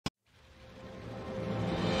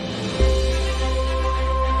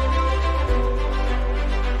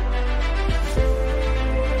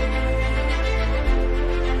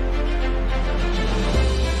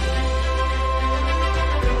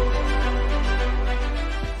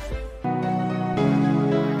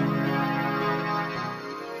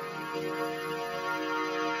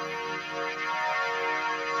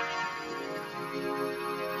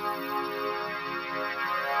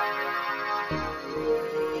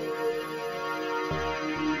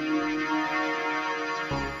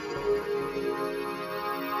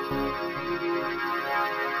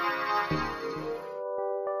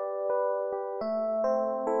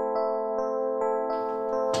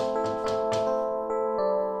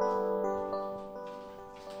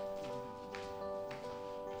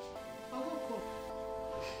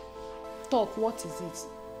talk, what is it?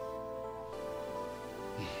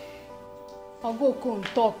 I'll go and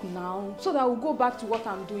talk now, so that we'll go back to what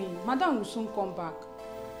I'm doing. Madam will soon come back.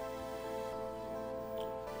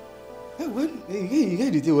 Hey, you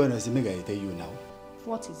get the thing when I say make I tell you now.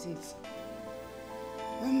 What is it?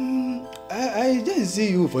 I didn't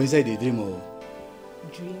see you for inside the dream.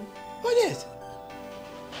 Dream? Oh yes.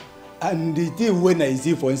 And the thing when I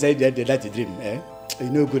see for inside that dream, you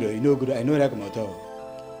know good, I know that come out.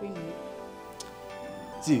 Really?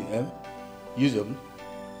 See, use them.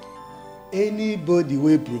 Anybody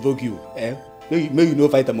will provoke you, may you no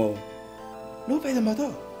fight them all. No fight them at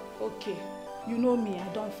all. Okay. You know me, I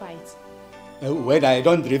don't fight. When I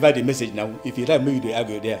don't deliver the message now, if you like me, you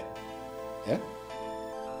argue there. Yeah?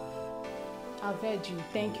 I've heard you.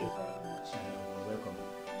 Thank you very much. Welcome.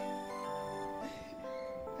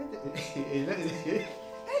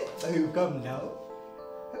 You come now.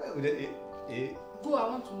 Go, I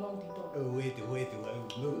want to knock the door. Oh, wait. Go,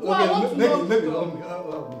 I want to knock the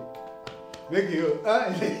door. Make you.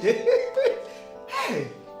 Hey.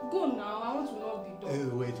 Go now, I want to knock the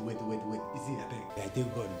door. Wait. You see, I take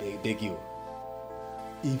God, beg you.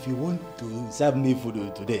 If you want to serve me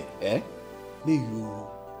food today, may you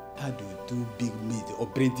add 2 big meat or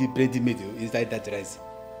plenty meat inside that rice.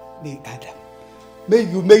 May add them. May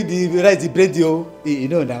you make the rice plenty, you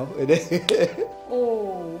know now.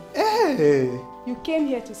 Oh. Hey. You came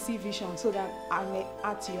here to see vision so that I may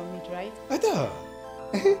add to your meat, right? What?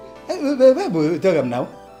 Bible tell him now.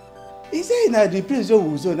 He said that the prince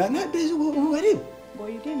who so now prince who are you?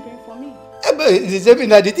 But you didn't bring for me. But the same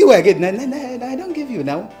that the thing I get, I don't give you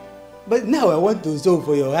now. But now I want to sew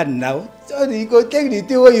for your hand now. So you go take the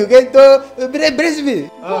thing where you get to brace me.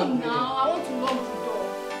 Go now, I want to knock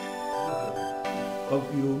the door.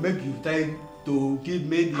 You make you time to give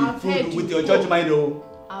me the I've food with you. your church mind.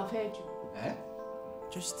 I've heard you.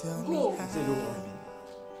 Just tell Go. me Say no.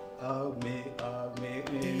 Me. I'll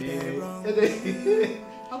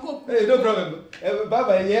go. Hey, no problem.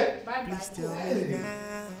 Bye-bye, yeah? Bye-bye. please tell me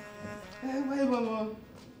now. Why, Mama?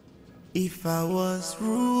 If I was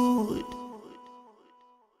rude,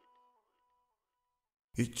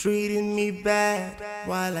 you treated me bad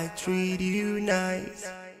while I treat you nice.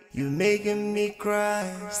 You making me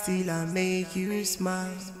cry, still I make you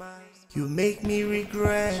smile. You make me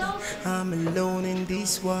regret I'm alone in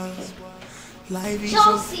this world. Life is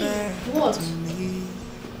Chelsea, unfair what? to me.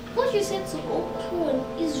 What you said to Okun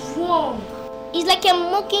is wrong. It's like you're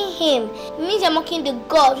mocking him. It means you're mocking the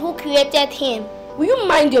God who created him. Will you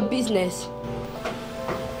mind your business?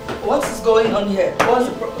 What is going on here? What's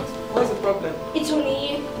the problem? It's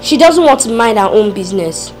only you. She doesn't want to mind her own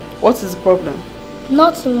business. What is the problem?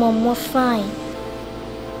 Nothing, Mom. We're fine.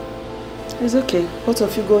 It's okay. Both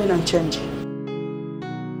of you go in and change.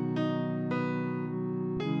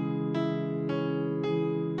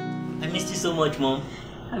 I missed you so much, Mom.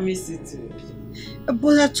 I miss you too.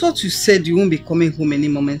 But I thought you said you won't be coming home any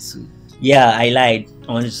moment soon. Yeah, I lied.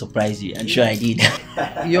 I wanted to surprise you. I'm sure I did.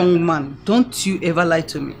 Young man, don't you ever lie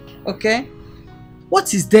to me, okay?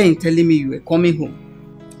 What is there in telling me you were coming home?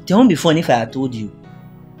 It won't be fun if I had told you.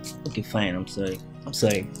 Okay, fine. I'm sorry.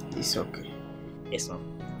 It's okay. Yes, Mom.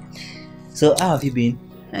 So, how have you been?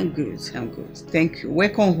 I'm good. Thank you.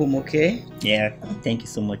 Welcome home, okay? Yeah, thank you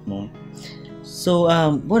so much, Mom. So,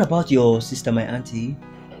 what about your sister, my auntie?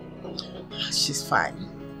 She's fine.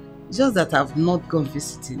 Just that I've not gone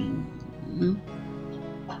visiting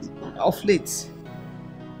of late.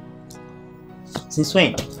 Since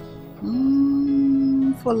when?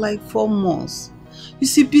 For like 4 months. You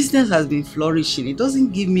see, business has been flourishing. It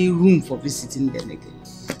doesn't give me room for visiting them again.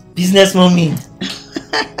 Business, Mommy.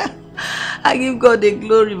 I give God the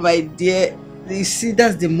glory, my dear. You see,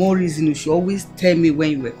 that's the more reason you should always tell me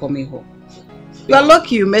when you were coming home. You are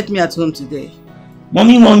lucky you met me at home today.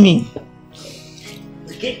 Mommy.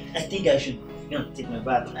 Okay, I think I should take my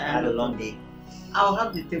bath. I had a long day. I'll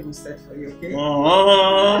have the table set for you, okay?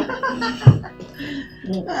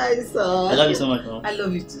 Hi, son. I love you so much, Mom. I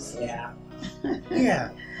love you too, sir.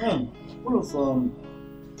 Yeah. What of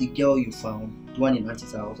the girl you found, the one in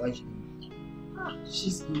Auntie's house?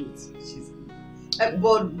 She's good.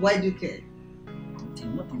 But why do you care?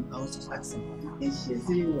 Nothing. I was just asking. She's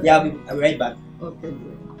doing well. Yeah, I'll be right back. Okay,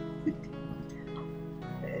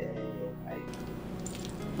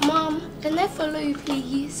 Mom, can I follow you,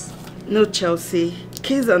 please? No, Chelsea.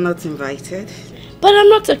 Kids are not invited. But I'm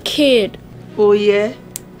not a kid. Oh, yeah?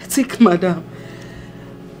 Take madam.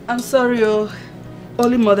 I'm sorry,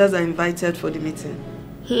 only mothers are invited for the meeting.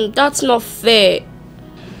 That's not fair.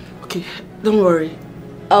 Okay, don't worry.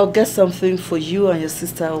 I'll get something for you and your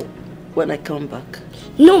sister when I come back.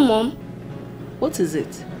 No, Mom. What is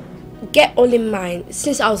it? get only mine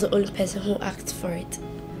since I was the only person who asked for it.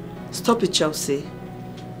 Stop it, Chelsea.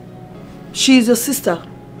 She is your sister.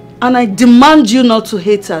 And I demand you not to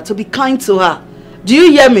hate her, to be kind to her. Do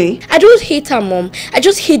you hear me? I don't hate her, Mom. I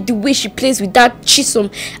just hate the way she plays with that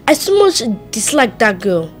Chisom. I so much dislike that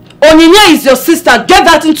girl. Onyinye is your sister. Get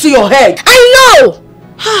that into your head. I know!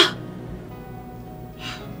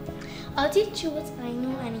 I'll teach you what I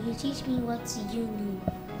know and you teach me what you know.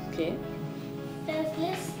 Okay. First,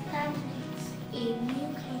 let's start with a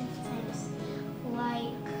new kind of times.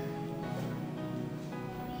 Like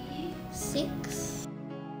 6.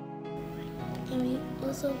 And we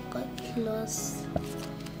also got plus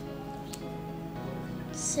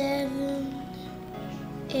 7,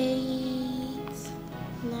 8,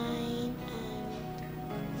 9, and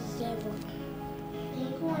 0. Then you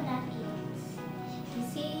go on that 8. You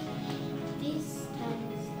see, this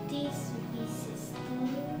times this will be 16.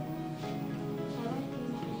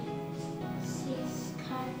 6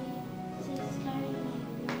 carry 9.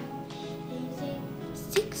 Then you say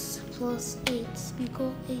 6 plus 8. You go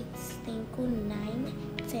 8. Then you go 9,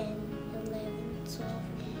 10, 11, 12,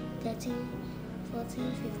 13,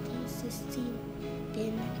 14, 15, 16.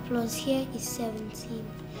 Then plus here is 17.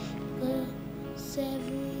 Go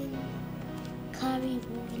 7, carry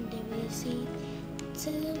 1. Then we say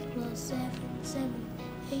 2 plus 7, 7,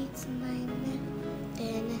 8, 9, 9.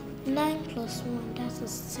 Then 9 plus 1, that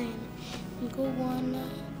is 10. We go 1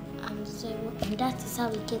 and 0, and that is how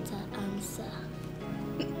we get our answer.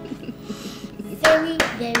 Very,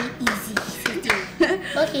 very easy to do.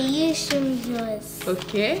 Okay, you show me yours.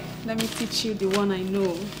 Okay, let me teach you the one I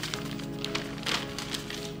know.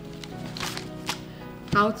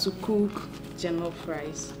 How to cook jollof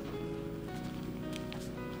rice.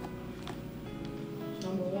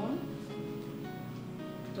 Number 1,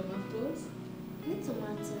 tomatoes. Need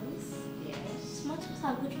tomatoes? Yes. Tomatoes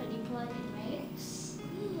are good for the body, right?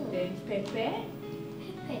 Then pepper.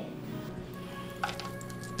 Pepper.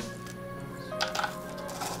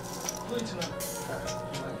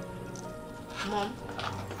 Mom,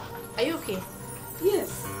 are you okay?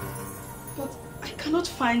 Yes. But I cannot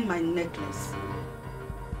find my necklace.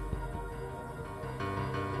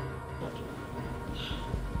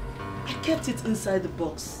 I kept it inside the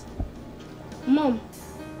box. Mom.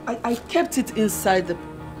 I kept it inside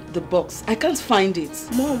the box. I can't find it.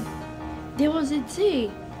 Mom, there was a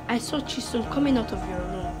day I saw Chisom coming out of your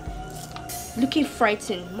room. Looking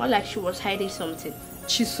frightened, more like she was hiding something.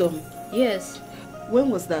 Chisom? Yes. When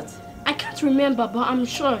was that? I can't remember, but I'm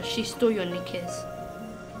sure she stole your necklace.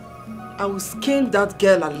 I will skin that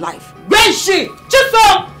girl alive. Where is she?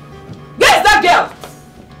 Chisom! Where's that girl?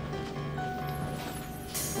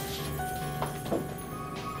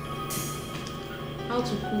 How to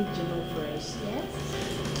cook jollof rice. Yes.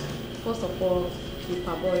 First of all, you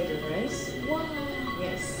parboil the rice. Wow.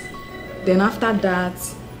 Yes. Then after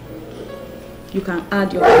that, you can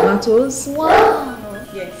add your tomatoes. Wow.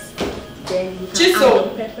 Yes. Then you can Chisom! add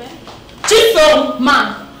your pepper. Chisom!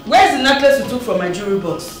 Ma! Where's the necklace you took from my jewelry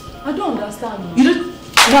box? I don't understand. You don't...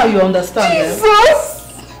 Now you understand. Jesus!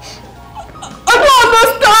 I don't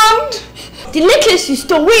understand! The necklace you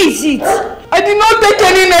stole, where is it? I did not take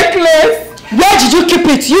any necklace. Where did you keep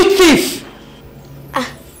it, you thief?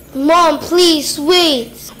 Mom, please,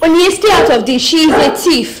 wait. Onyinye, stay out of this. She is a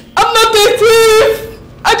thief. I'm not a thief.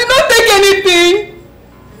 I did not take anything.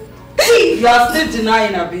 You are still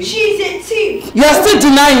denying, Abi. She is a thief. You are still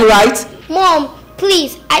denying, right? Mom,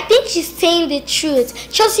 please, I think she's saying the truth.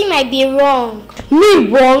 Chelsea might be wrong. Me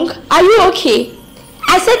wrong? Are you okay?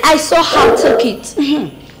 I said I saw her took it.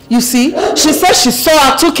 You see, she said she saw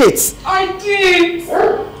her took it. I did.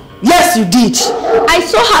 Yes, you did. I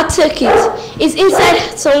saw her take it. It's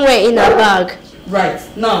inside somewhere in her bag. Right.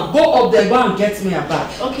 Now, go up there, go and get me a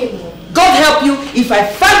bag. Okay, Mom. God help you, if I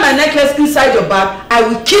find my necklace inside your bag, I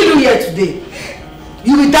will kill you here today.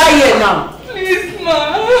 You will die here now. Please,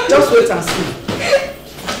 Ma. Just wait and see.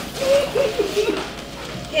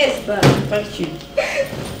 Yes, bag. Thank you.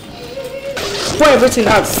 Pour everything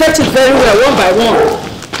out. Search it very well, one by one.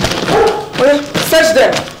 Oh yeah, search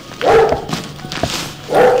them.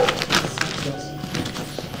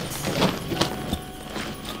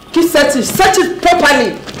 Keep searching. Search it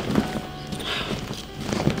properly.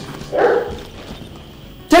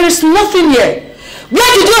 There is nothing here.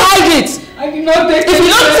 Where did you hide it? I did not take If you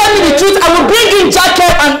don't tell me the truth, I will bring in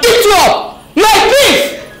Jacket and eat you up. You are a thief.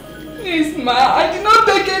 Please, Ma. I did not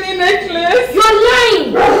take any necklace. You're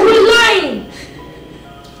lying. You're lying.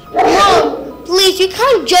 Mom, please, you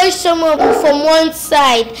can't judge someone from one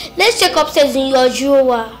side. Let's check upstairs in your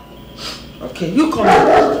drawer. Okay, you come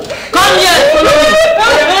here. Come here, follow me.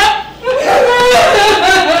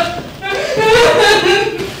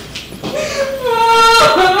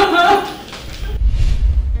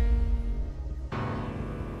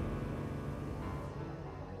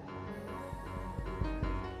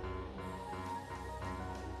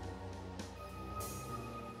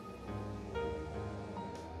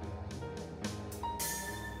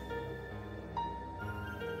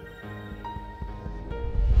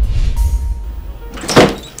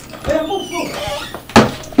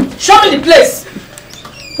 Show me the place!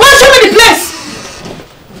 Well, show me the place!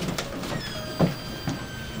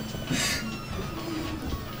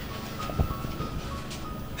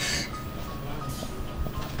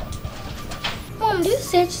 Mom, do you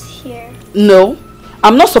search here? No,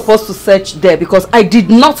 I'm not supposed to search there because I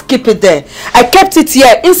did not keep it there. I kept it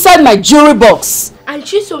here inside my jewelry box. And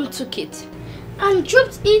Chisom took it. And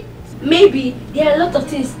dropped it. Maybe there are a lot of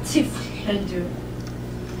things thief can do.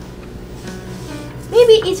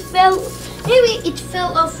 Maybe it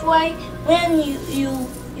fell off while when you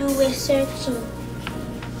were searching.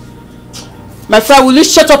 My friend, will you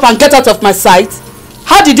shut up and get out of my sight?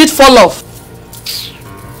 How did it fall off?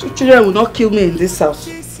 Two children will not kill me in this house.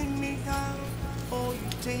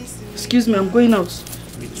 Excuse me, I'm going out.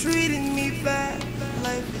 You're treating me bad,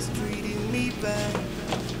 life is treating me bad,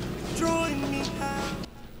 throwing me out.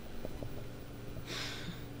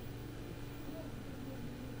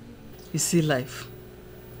 You see, life.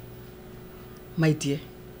 My dear,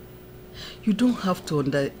 you don't have to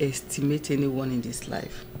underestimate anyone in this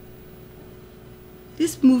life.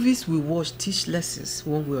 These movies we watch teach lessons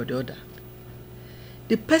one way or the other.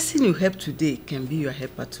 The person you help today can be your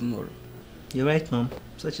helper tomorrow. You're right, Mom.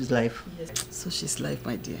 Such is life. Yes. Such is life,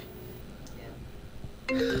 my dear.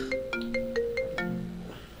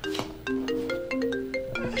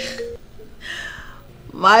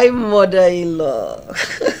 My mother-in-law.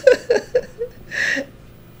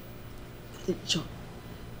 John,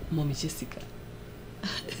 Mommy Jessica.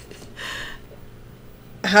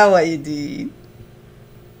 How are you doing?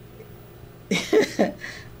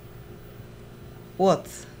 What?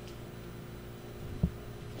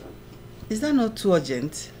 Is that not too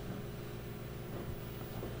urgent?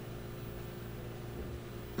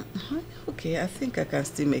 Okay, I think I can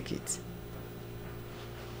still make it.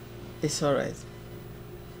 It's alright.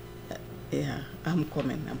 Yeah, I'm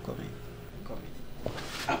coming.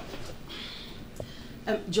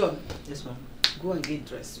 John. Yes, Mom. Go and get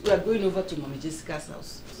dressed. We are going over to Mommy Jessica's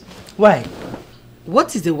house. Why?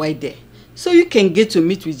 What is the why there? So you can get to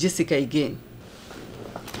meet with Jessica again.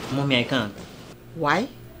 Mommy, I can't. Why?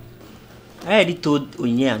 I already told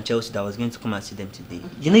Onyinye and Chelsea that I was going to come and see them today.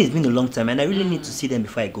 You know, it's been a long time and I really need to see them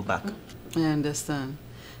before I go back. I understand.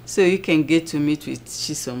 So you can get to meet with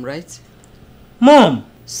Chisom, right? Mom!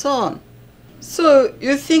 Son, so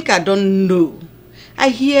you think I don't know? I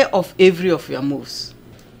hear of every of your moves.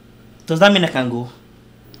 Does that mean I can go?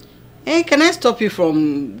 Hey, can I stop you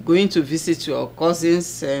from going to visit your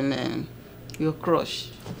cousins and your crush?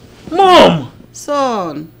 Mom!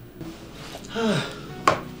 Son.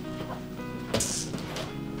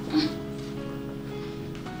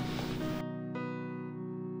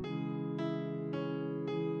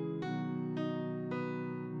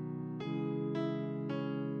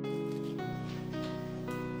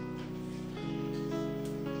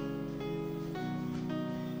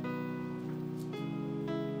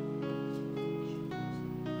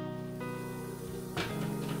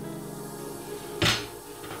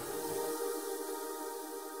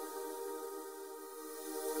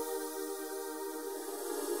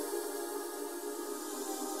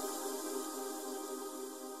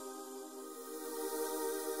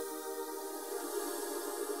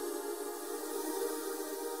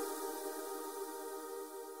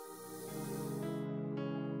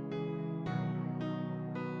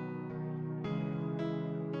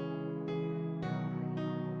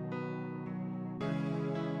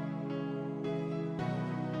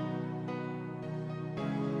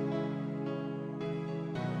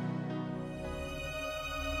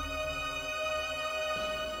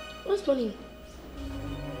 What's burning?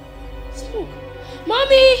 Smoke.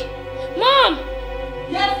 Mommy! Mom!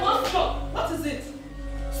 Yes, what's wrong? What is it?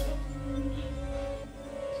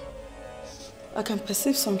 I can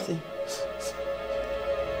perceive something.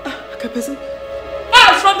 I can perceive.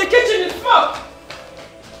 Ah, from the kitchen is smoke!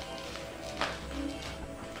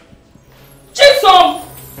 Chisom!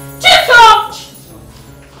 Chisom!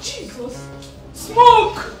 Jesus!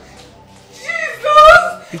 Smoke!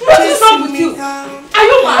 Jesus! What is wrong with you? Are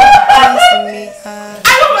you mad?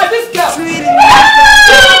 Are you mad, this girl? You don't come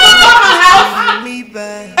to my house?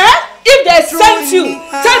 If there's sent you.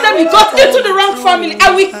 Tell them you got into the wrong family.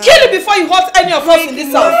 I will kill you before you hurt any of us in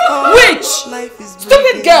this house. Witch!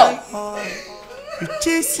 Stupid girl! You're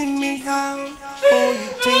chasing me out, oh,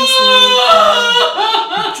 you're chasing me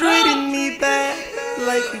out. You're treating me bad,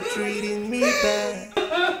 like you're treating me bad.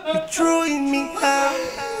 You're throwing me out,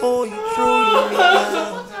 oh, you're throwing me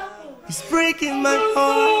out. It's breaking my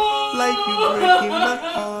heart, like you're breaking my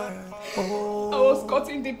heart. Oh. I was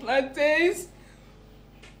cutting the plantains.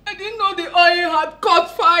 I didn't know the oil had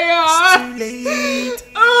caught fire. It's too late. It's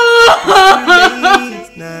too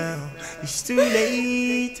late now. It's too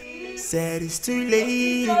late. Said it's too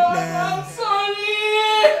late now. I'm sorry.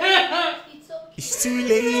 It's too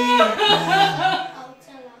late now. I'll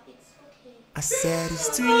tell her it's okay. I said it's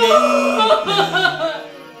too late now.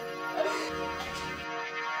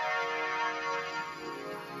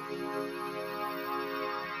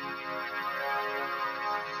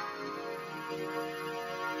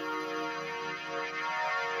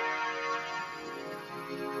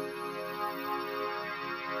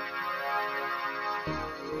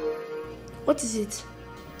 What is it?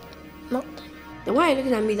 Nothing. Then why are you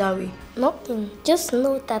looking at me that way? Nothing. Just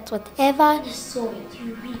know that whatever you saw it,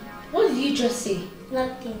 you reap. What did you just say?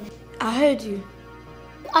 Nothing. I heard you.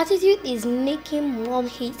 Attitude is making mom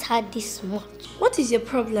hate her this much. What is your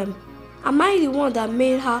problem? Am I the one that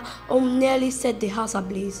made her nearly set the house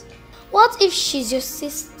ablaze? What if she's your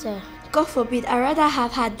sister? God forbid, I'd rather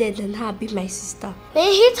have her dead than her be my sister.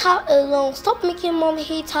 Then hate her alone. Stop making mom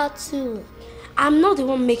hate her too. I'm not the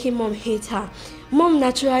one making mom hate her. Mom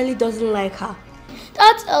naturally doesn't like her.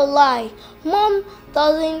 That's a lie. Mom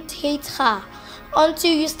doesn't hate her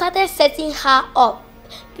until you started setting her up.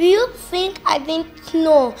 Do you think I didn't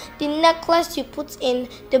know the necklace you put in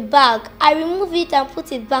the bag? I removed it and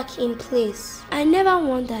put it back in place. I never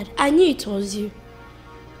wondered. I knew it was you.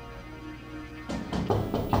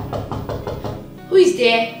 Who is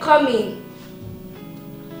there? Come in.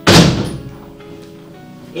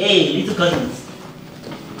 Hey, little cousins.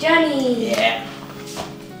 Johnny. Yeah.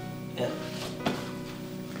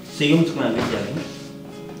 So you want to come and meet Johnny?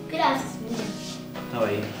 Good afternoon. How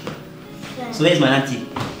are you? So where's my auntie?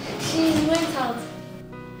 She went out.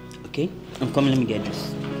 Okay, I'm coming. Let me get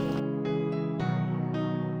dressed.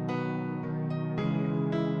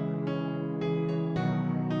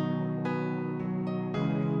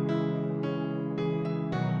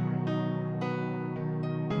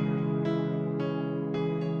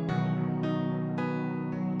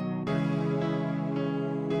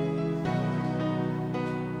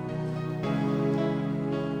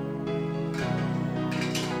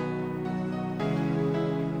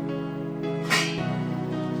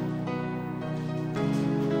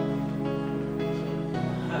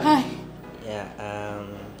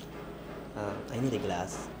 I need a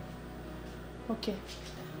glass. Okay.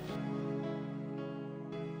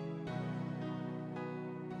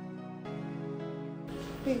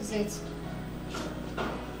 Fix it.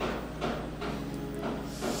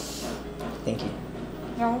 Thank you.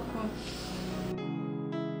 You're welcome.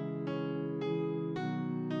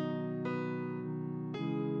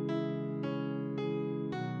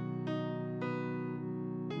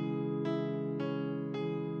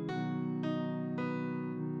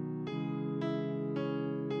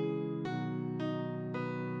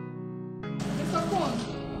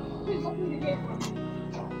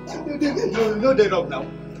 No, they're up now.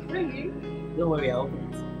 Really? Don't worry, I'll open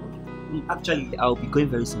it. Actually, I'll be going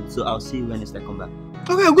very soon, so I'll see you when I come back.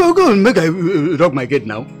 Okay, go and make I lock my gate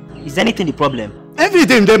now. Is anything the problem?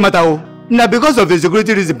 Everything doesn't matter. Now because of the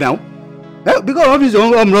security reason now. Because of his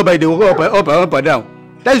own robbery, they go up and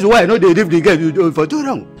down. That is why I know they leave the gate for too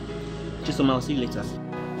long. Chisom, I'll see you later.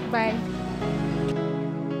 Bye.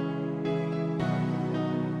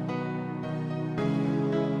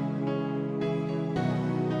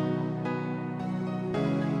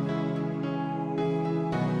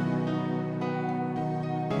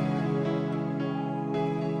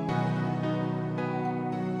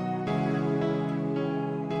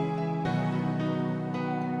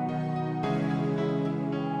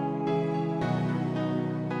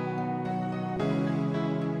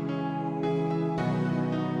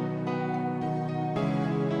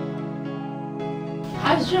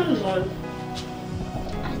 How's John gone?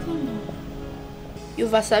 I don't know.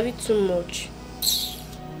 You've wasabi too much.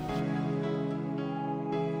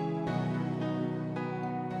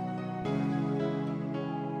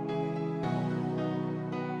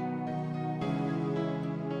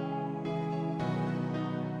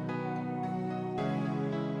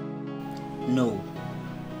 No.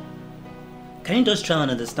 Can you just try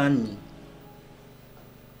and understand me?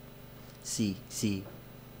 See.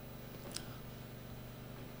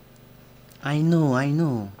 I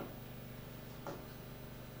know.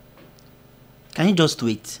 Can you just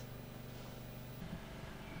wait?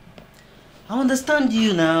 I understand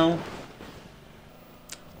you now.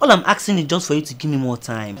 All I'm asking is just for you to give me more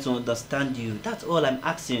time to understand you. That's all I'm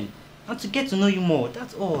asking. And to get to know you more.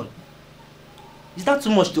 That's all. Is that too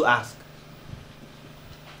much to ask?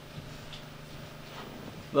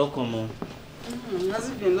 Welcome, Mom. As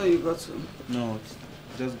if you know you got to. No,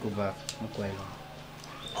 just go back. Not quite long.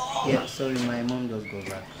 Yeah, sorry, my mom just go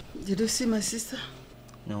back. Did you see my sister?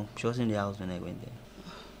 No, she was in the house when I went there.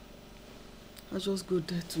 I'll just go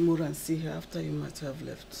there tomorrow and see her after you might have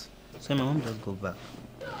left. So my mom just go back.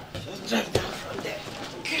 Just drive down from there.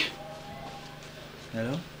 Okay.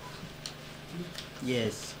 Hello?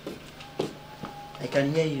 Yes. I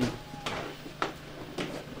can hear you.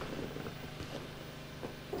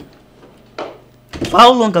 For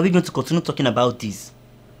how long are we going to continue talking about this?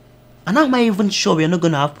 And how am I even sure we're not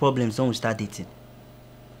going to have problems when we start dating?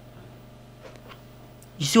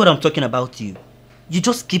 You see what I'm talking about you? You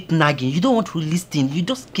just keep nagging. You don't want to listen. You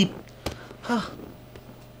just keep...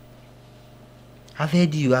 I've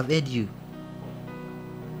heard you.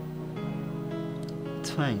 It's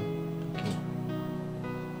fine.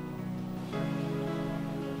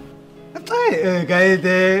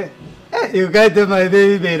 Okay. You got my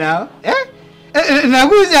baby now? Now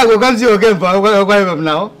who's going to come to you again for a while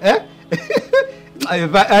now?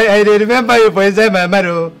 I remember you for inside my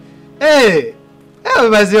mother. Hey, how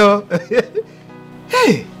was you?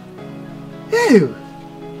 Hey.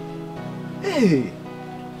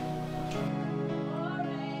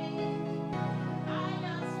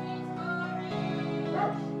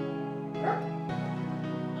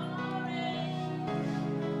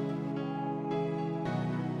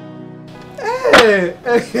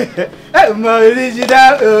 My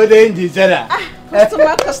original danger, sir.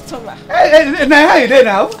 Customer. Now how you doing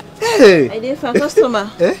now? Hey. I did for customer.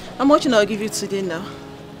 How much I'll give you today now?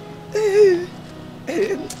 Hey.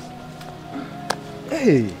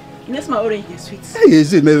 That's my orange is sweet. Hey,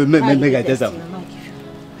 sweet. Make I tell some.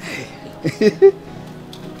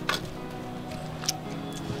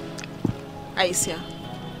 Aisha.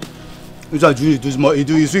 You do small. You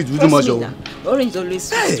do sweet. You do much. Orange always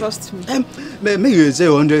sweet. Trust me. Make you say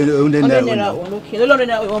 100 naira. Okay. No longer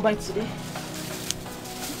we won't buy today.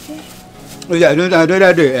 Okay. Oh yeah, I don't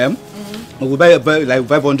that day. We will buy like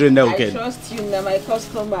 500 now. Okay. I trust you, now my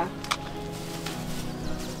customer.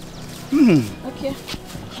 Okay.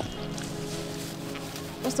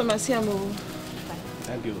 Customer, see I'm over.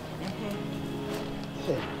 Thank you.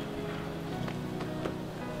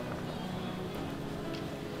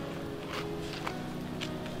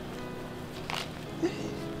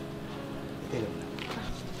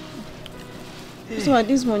 So at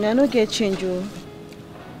this morning, I don't get change.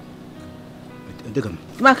 Take them.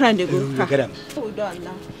 My client they go. Get them. We done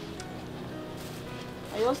now.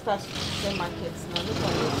 I just start the markets now.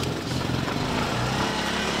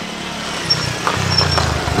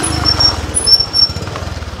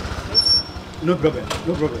 Look at it.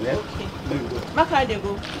 No problem. Yeah. Okay. There you go. My client they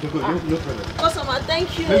go. No problem. Customer,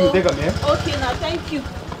 thank you. Maybe you take them, yeah? Okay, now thank you.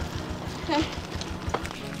 Okay.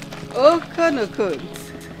 Oh, good.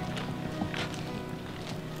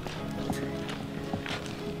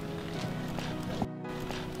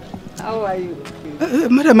 How are you?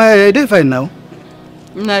 Madam, I do fine now.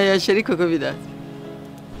 Nah, yeah, Sherry could go with that.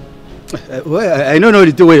 Well, I don't know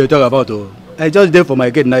the two way you talk about. Oh. I just there for my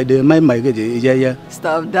gate. Now they mind my gate. Yeah.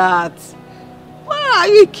 Stop that. Why are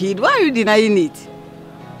you a kid? Why are you denying it?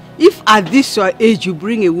 If at this your age you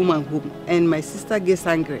bring a woman home and my sister gets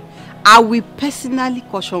angry, I will personally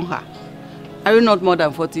caution her. Are you not more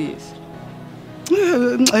than 40 years?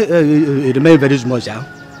 It remains very small, yeah.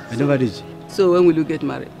 I never did. So when will you get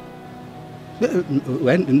married?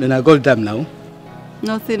 When I got time now.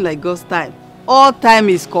 Nothing like God's time. All time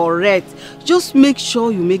is correct. Just make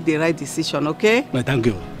sure you make the right decision, okay? Well, thank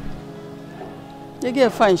you. You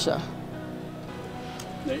get fine, Sha.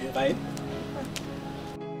 Fine.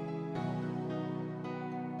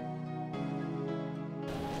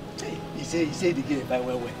 He said he get fine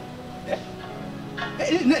well.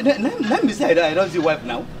 Let me say that I don't see wife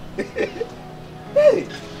now. Hey,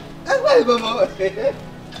 that's why Mama.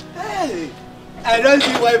 Hey, I don't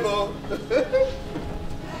see wife.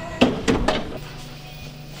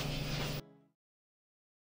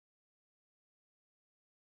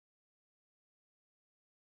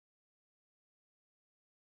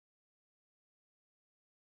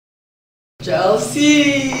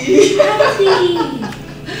 Chelsea!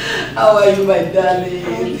 How are you, my darling?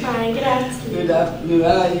 I'm fine, good afternoon. Good afternoon,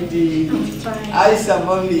 how are you doing? I'm fine. How is your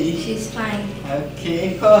mommy? She's fine.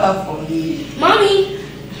 Okay, call her for me. Mommy!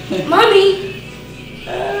 Mommy!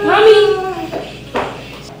 Mommy!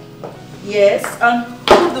 Yes, and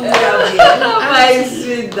who do we have here? My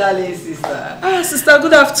sweet darling sister. Ah, sister,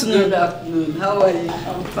 good afternoon. Good afternoon. How are you?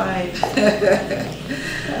 I'm fine.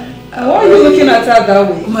 Why are you looking at her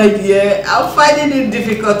that way? My dear, I'm finding it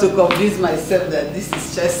difficult to convince myself that this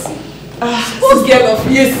is Chelsea. Who's girl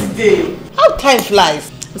of yesterday? How time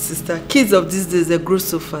flies. Sister, kids of these days, they grow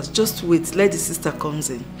so fast. Just wait, let the sister comes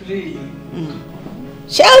in. Really?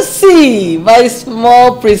 Chelsea, my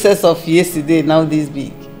small princess of yesterday, now this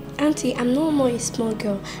big. Auntie, I'm no more a small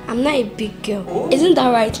girl. I'm not a big girl. Oh. Isn't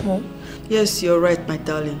that right, Mom? Yes, you're right, my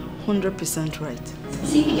darling. 100% right.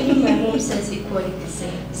 See, even my mom says equally the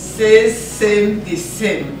same. Says same, the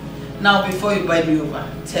same. Now, before you buy me over,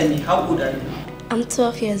 tell me, how old are you? I'm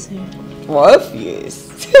 12 years old. 12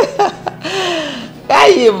 years?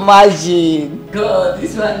 Can you imagine? God,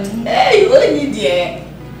 this one. Hey, Oni dear.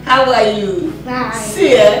 How are you? Bye.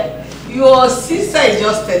 See, your sister is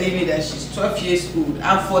just telling me that she's 12 years old,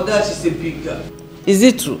 and for that she's a big girl. Is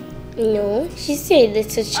it true? No, she's still a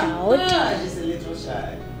little child. She's a little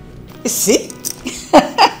child. See?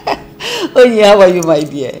 Oh yeah, how are you, my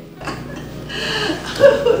dear?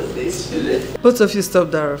 Both of you stop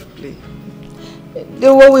that rough play.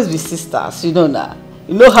 There will always be sisters, you know now.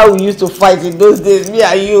 You know how we used to fight in those days, me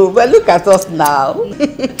and you. But look at us now.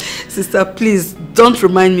 Sister, please, don't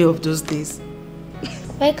remind me of those days.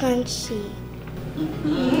 Why can't she?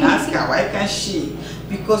 Ask her, why can't she?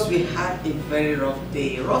 Because we had a very rough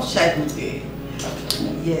day, rough childhood day.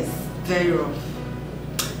 Yes, very rough.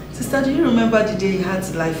 Sister, do you remember the day you had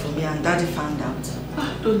to lie for me and Daddy found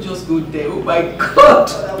out? Don't just go there. Oh my God,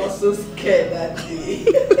 I was so scared that day.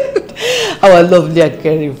 Our lovely and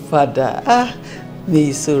caring father. May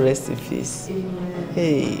he so rest in peace.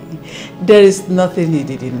 Hey, there is nothing he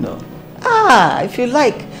didn't know. If you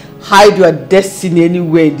like, hide your destiny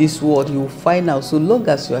anywhere in this world, you will find out so long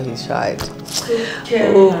as you are his child. So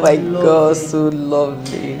oh my God, so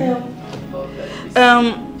lovely.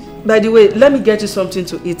 By the way, let me get you something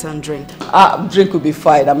to eat and drink. Drink will be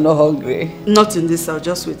fine. I'm not hungry. Not in this, I'll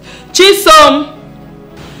just wait. Chisom!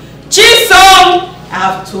 Chisom! I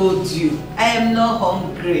have told you, I am not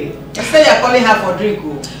hungry. I said you're calling her for drink.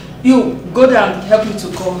 Oh. You go down and help me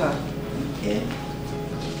to call her. Okay?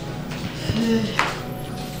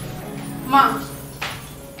 Ma,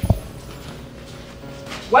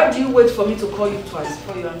 why do you wait for me to call you twice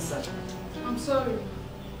before you answer? I'm sorry.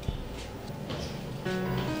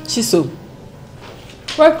 Chisom.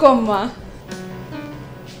 Welcome, Ma.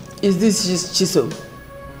 Is this Chisom?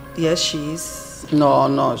 Yes, she is.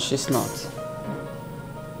 No, she's not.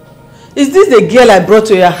 Is this the girl I brought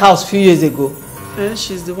to your house a few years ago?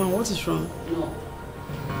 She's the one. What is wrong? No.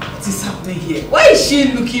 What is happening here? Why is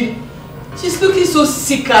she looking... She's looking so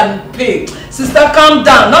sick and pale. Sister, calm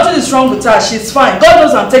down. Nothing is wrong with her. She's fine. God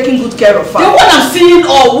knows I'm taking good care of her. The one I'm seeing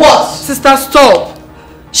or what? Sister, stop.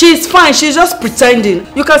 She's fine. She's just pretending.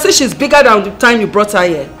 You can say she's bigger than the time you brought her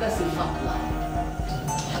here. That's a fat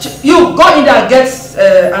lie. You, go in there and get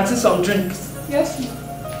Auntie some drinks. Yes, ma'am.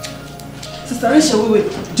 Sister Rachel,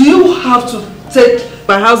 wait. Do you have to take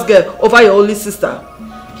my house girl over your only sister?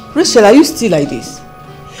 Rachel, are you still like this?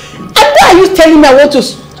 And why are you telling me I want to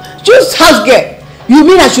choose house girl? You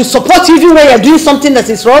mean I should support you even when you're doing something that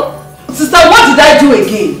is wrong? Sister, what did I do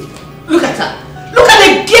again? Look at her. Look at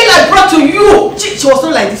the girl I brought to you. She was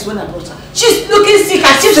not like this when I brought her. She's looking sick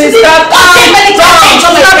as if she's calm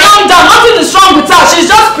down. Nothing is wrong with her.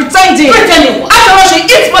 She's just pretending. Pretending. After all, she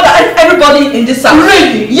eats more than everybody in this house.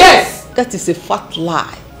 Really? Yes. That is a fat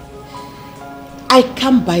lie. I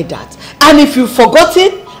can't buy that. And if you've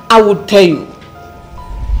forgotten, I will tell you.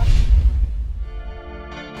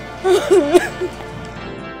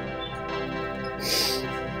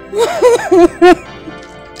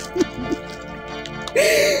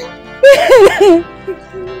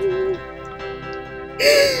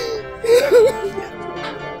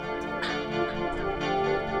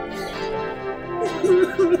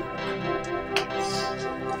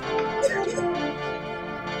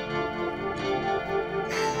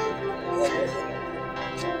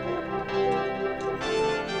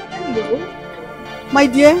 Hello? My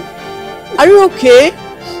dear, are you okay?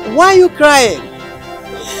 Why are you crying?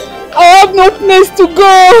 I have no place to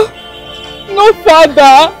go. No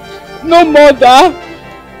father, no mother.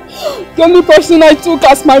 The only person I took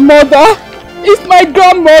as my mother is my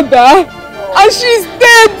grandmother. And she's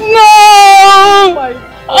dead now.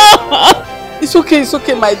 Oh It's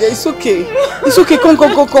okay, my dear. It's okay. It's okay. Come.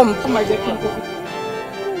 Come, my dear. Come.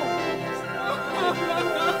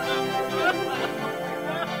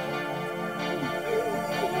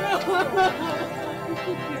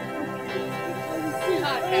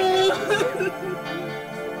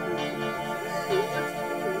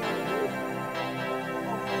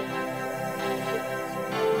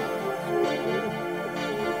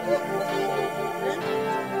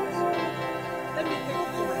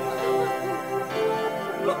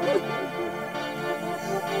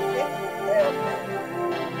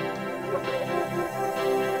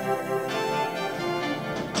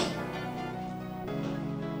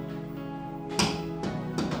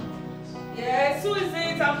 Yes, who is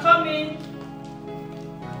it? I'm coming.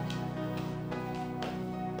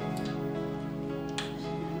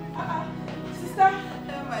 Sister,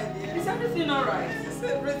 Hey, my dear. is everything alright?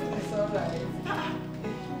 Everything is alright.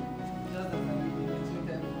 Just the family between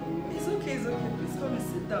them for you. It's okay, it's okay. Please come and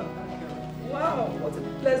sit down. Wow, what a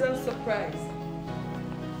pleasant surprise.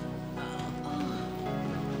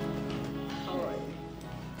 All right.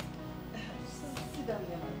 Sit down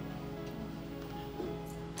here.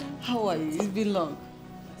 How are you? It's been long.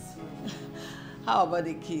 How about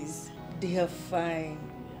the kids? They are fine.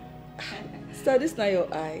 Sister, this is not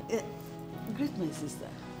your eye. Greet my sister.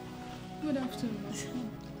 Good afternoon.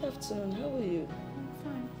 Good afternoon. How are you? I'm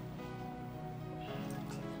fine.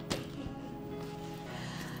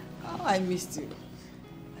 Oh, I missed you.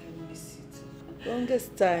 I miss you too.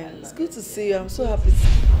 Longest time. It's good to see you. I'm so happy.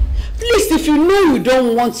 Please, if you know you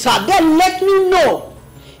don't want her, then let me know.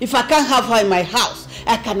 If I can't have her in my house,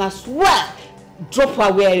 I can as well drop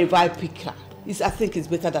her wherever I pick her. I think it's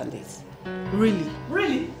better than this. Really?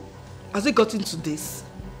 Really? Has it gotten to this?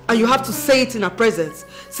 And you have to say it in her presence.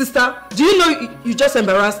 Sister, do you know you just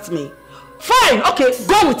embarrassed me? Fine, okay,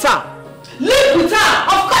 go with her. Live with her!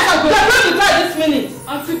 Of course I'm going to live with her this minute.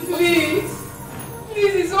 Auntie, please.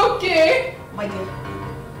 Please, it's okay. My dear,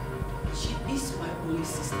 she is my only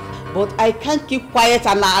sister. But I can't keep quiet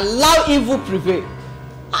and allow evil prevail.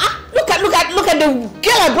 Ah, look at the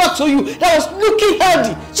girl I brought to you that was looking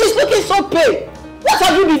healthy. She's looking so pale. What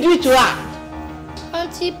have you been doing to her?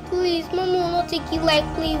 Auntie, please, Mommy will not take you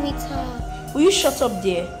lightly with her. Will you shut up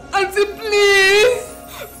there? Auntie, please.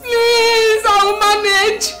 Please, I'll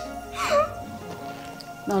manage.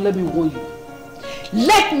 Now let me warn you.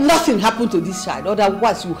 Let nothing happen to this child,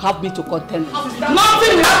 otherwise you have me to contend with. Nothing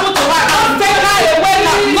will happen to her. I'll take her away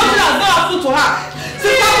now. Nothing has not happened to her.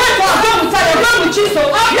 Sister, wait for her. Go with her. You're going with Jesus. You're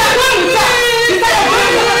going with her. Sister, you're going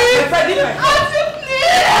with her. My friend, leave my friend. Auntie,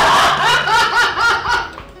 please.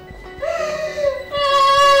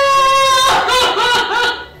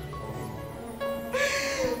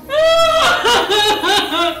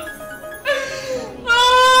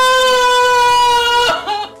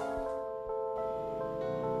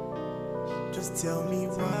 Just tell me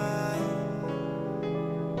why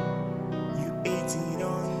you 18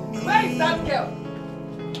 on me. Where is that girl?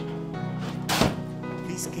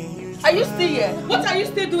 Please, can you Are you still here? What are you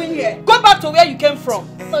still doing here? Go back to where you came from.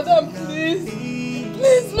 Madam, please.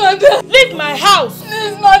 Please, madam. Leave my house.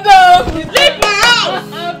 Please, madam. Leave my house.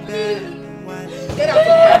 Get out of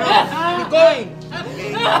my house. Be going.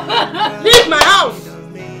 Leave my house.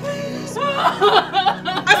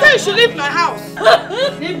 I said you should leave my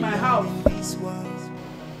house. Leave my house.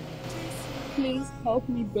 Please help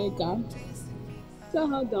me beg her. Tell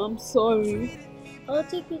her that I'm sorry. I'll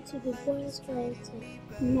take you to the boys' quarter.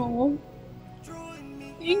 No.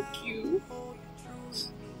 Thank you.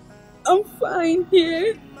 I'm fine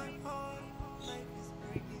here.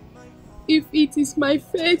 If it is my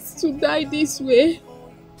fate to die this way,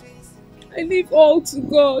 I leave all to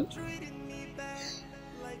God.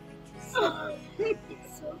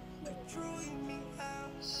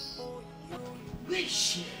 Where is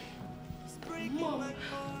she? Mom,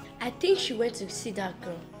 I think she went to see that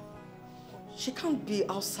girl. She can't be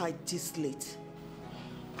outside this late.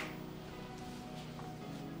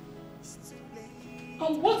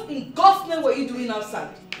 And what in God's name were you doing outside?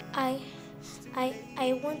 I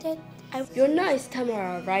wanted... Your name is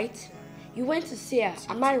Tamara, right? You went to see her.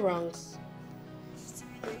 Am I wrong?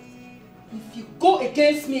 If you go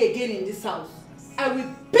against me again in this house, I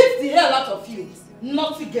will beat the hell out of you,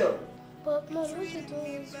 naughty girl. But Mom, what you're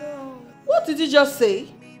doing is wrong. What did you just say?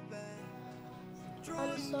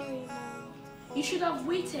 I'm sorry, Mom. You should have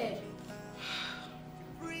waited.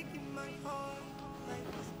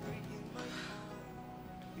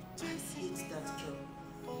 I hate that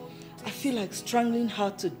girl. I feel like strangling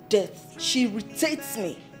her to death. She irritates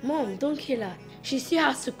me. Mom, don't kill her. She still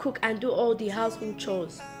has to cook and do all the household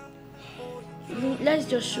chores. Let's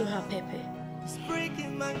just show her Pepe. It's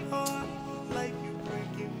breaking my heart like you're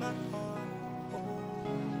breaking my heart.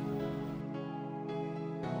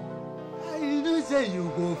 You don't say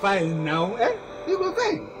you go fine now, eh? You go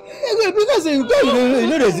fine. Because you go, you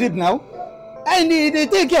know they sleep now. And they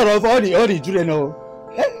take care of all the children now.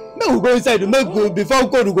 Eh? No, we go inside. Make go before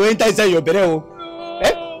God we go enter inside your bed.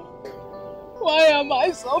 Eh? Why am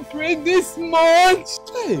I suffering this much?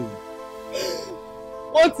 Hey.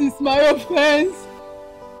 What is my offense?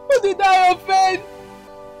 Who did I offend?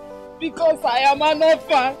 Because I am an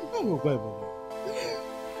orphan.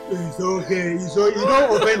 It's okay. You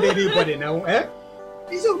don't offend anybody now, eh?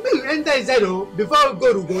 It's okay. Make you enter inside, before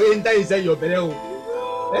God will go enter inside your bed. Eh?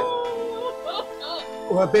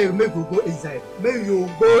 Oh, baby, make you go inside. Make you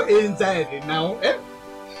go inside now, eh?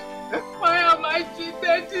 Why am I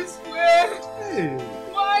treated this way? Hey.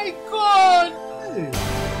 My God! Hey.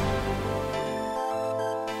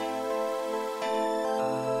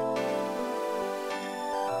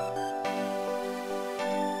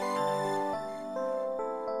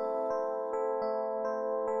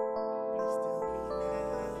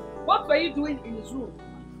 What were you doing in his room?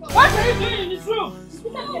 What were you doing in his room?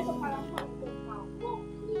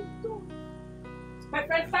 My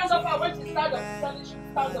friend, stand up. I want to stand up.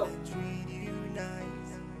 Stand up.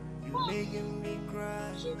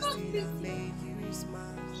 She's not pretty.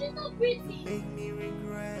 She's not pretty.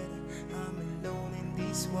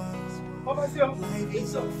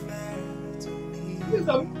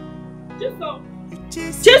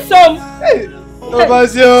 Chisom! Hey!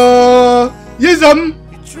 Obasio! Yisom!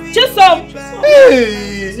 Chisom!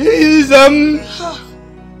 Hey! Yisom!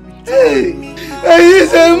 Hey!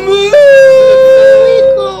 Yisom!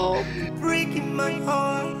 Breaking my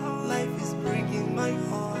heart, life is breaking my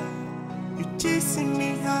heart. You're chasing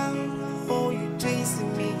me out, oh you're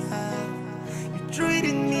chasing me out. You're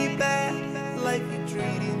treating me bad, like you're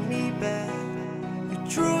treating me bad. You're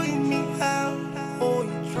throwing me out, oh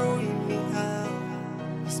you're throwing me out.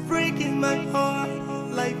 It's breaking my heart,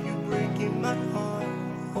 like you're breaking my heart.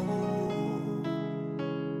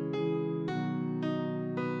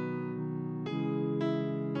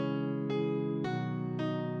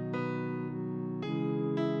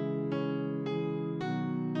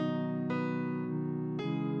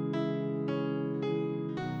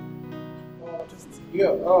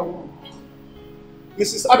 Yeah,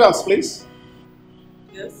 Mrs. Adams, please.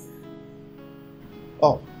 Yes.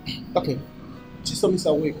 Oh, okay. Chisom is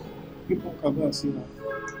awake. People can go and see her.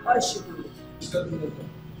 How is she doing? She's not doing it.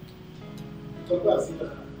 So go and see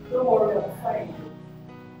her. Don't worry, I'm fine.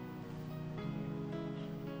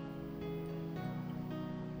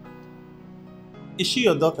 Is she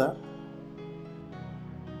your daughter?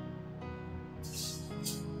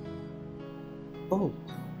 Oh,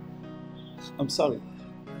 I'm sorry.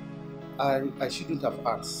 I shouldn't have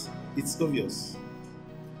asked. It's obvious.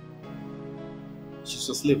 She's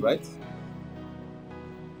a slave, right?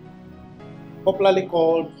 Popularly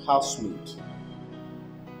called housemaid.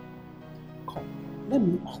 Come, let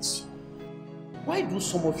me ask you. Why do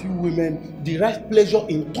some of you women derive pleasure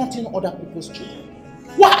in taunting other people's children?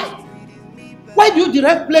 Why? Why do you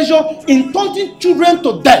derive pleasure in taunting children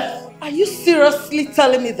to death? Are you seriously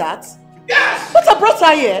telling me that? Yes! What brought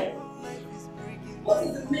her here? What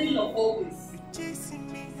is the meaning of all this?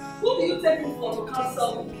 Who do you take me for to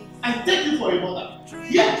counsel me? I take you for a mother.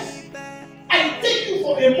 Yes! I take you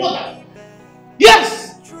for a mother.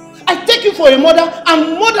 Yes! I take you for a mother,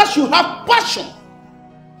 and mother should have passion.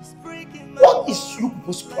 What is your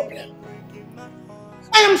people's problem?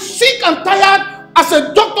 I am sick and tired as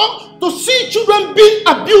a doctor to see children being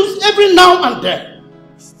abused every now and then.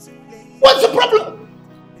 What's the problem?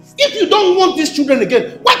 If you don't want these children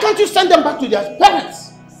again, why can't you send them back to their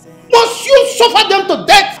parents? Must you suffer them to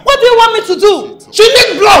death? What do you want me to do? She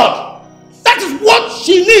needs blood. That is what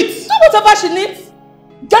she needs. Do whatever she needs.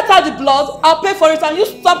 Get her the blood, I'll pay for it, and you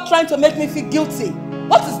stop trying to make me feel guilty.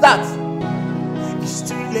 What is that? It's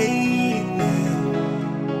too late now.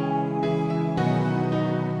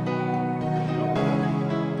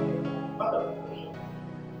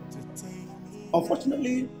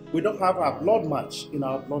 Unfortunately, we don't have a blood match in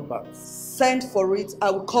our blood bank. Send for it,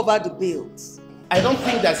 I will cover the bills. I don't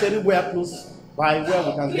think there's anywhere close by where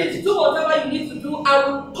we can get it. Please do whatever you need to do, I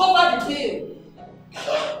will cover the bill.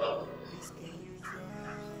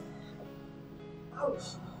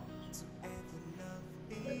 Ouch.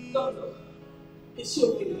 Doctor, is she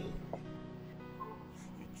okay?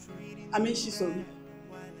 I mean, she's sorry.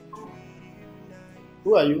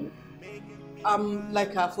 Who are you? I'm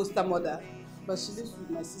like her foster mother, but she lives with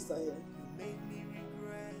my sister here.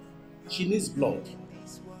 She needs blood,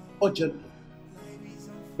 urgently.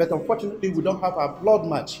 But unfortunately, we don't have a blood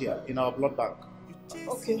match here in our blood bank.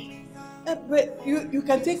 Okay. But you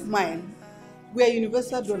can take mine. We are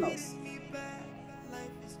universal donors.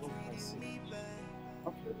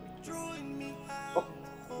 Okay,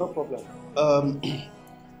 no problem.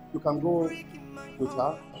 You can go with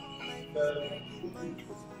her.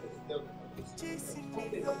 It's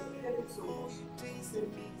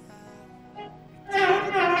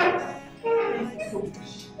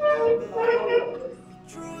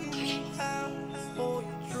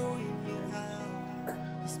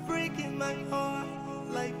breaking my heart,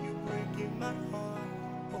 like you breaking my heart.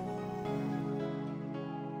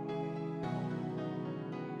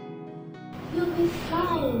 You'll be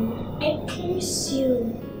fine. I promise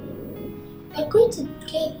you. You're going to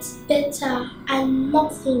get better and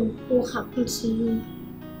nothing will happen to you.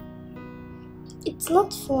 It's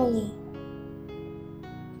not funny.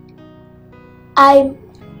 I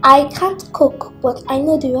can't cook, but I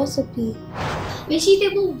know the recipe.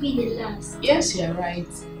 Vegetable will be the last. Yes, you're right.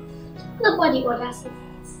 Nobody orders it.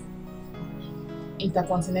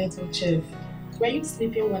 Intercontinental chef. Were you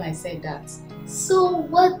sleeping when I said that? So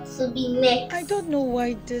what will be next? I don't know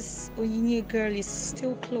why this Onyinye girl is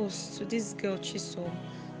still close to this girl Chisom.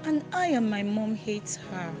 And I and my mom hate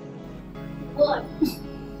her. What?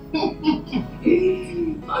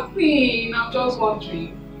 Nothing. I'm just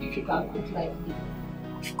wondering if you can cook like me.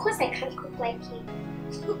 Of course I can't cook like you.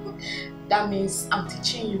 That means I'm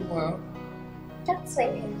teaching you well. That's why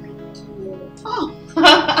I like you. Oh.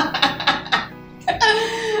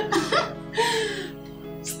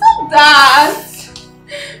 Stop that!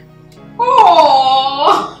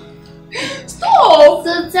 Oh! Stop!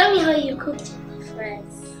 So tell me how you cooked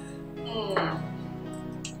first.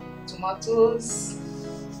 Tomatoes.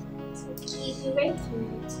 Okay, you ready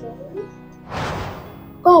tomatoes?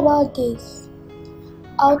 What about this?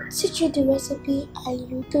 I'll teach you the recipe and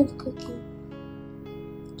you do the cooking.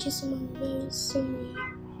 Jason, I'm very sorry.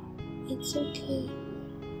 It's okay.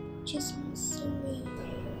 Jason, I'm sorry.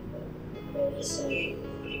 Very sorry.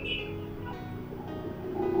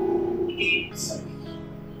 Sorry.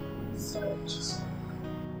 Sorry, Jason.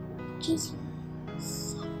 Jason,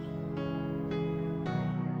 sorry.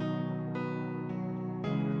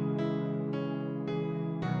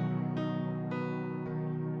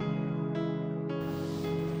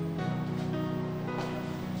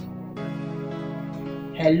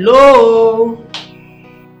 Hello?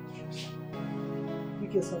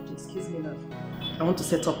 Make yourself to excuse me now. I want to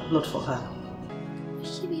set up blood for her. Will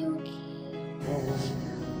she be okay?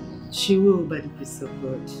 She will, by the grace of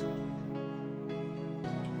God.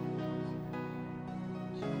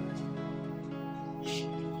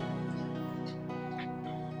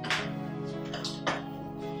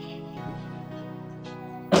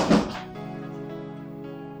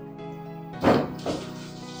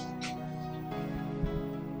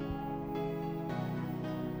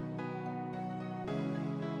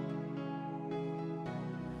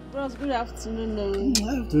 Bros, good afternoon.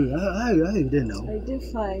 How are you there now? I did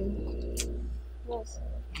fine. Bros,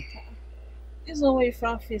 this is no way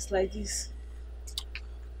front face like this.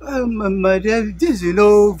 My dear, this is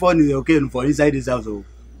no funny again for inside this house.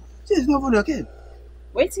 This is not funny again.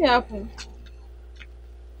 Wetin happen?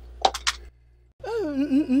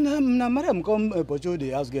 Madam come patrol the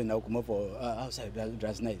house girl now come up for outside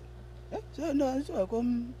last night. So I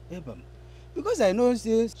come help him. Because I know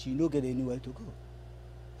she no get anywhere to go.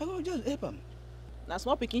 I go just help him. Na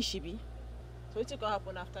small pikin she be. So wetin go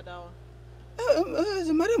happen after that one?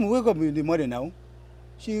 The madam wake up in the morning now.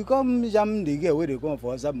 She come jam the girl where they come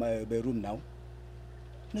for outside my bedroom now.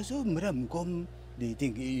 Now so madam come they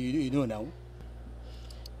think you know now.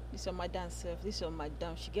 This your madam self. This your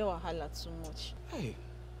madam. She get wahala too much. Hey.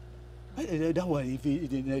 That one, if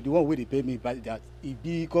the one where they pay me, but that if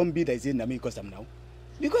he come be that say na me cause I'm now,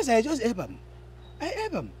 because I just help him, I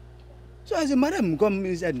help him. So as a madam come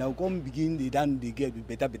inside now, come begin the down the girl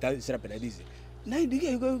better strap like this. Now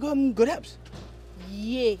the girl come collapse.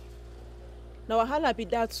 Yeah. Now wahala be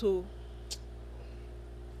that so.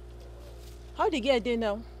 How the girl dey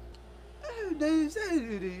now? They say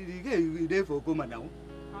the girl there for coma now.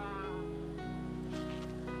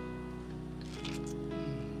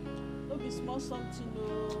 Small something, no.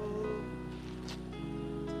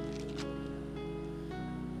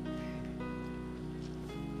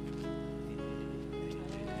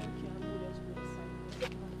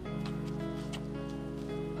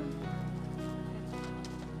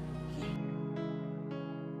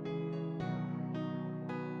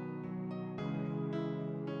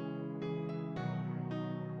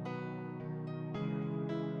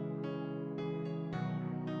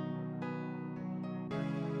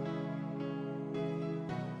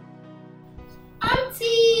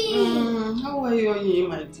 How are you,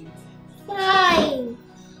 my dear? Fine.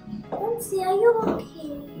 Auntie, are you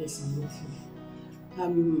okay? Yes, I'm okay.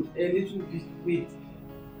 I'm a little bit weak.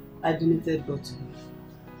 I donated blood to you.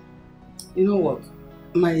 You know what?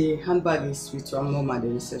 My handbag is with your mom at the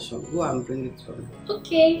reception. Go and bring it for me.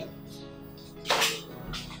 Okay.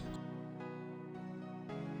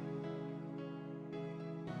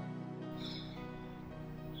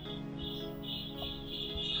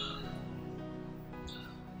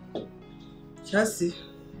 Chelsea.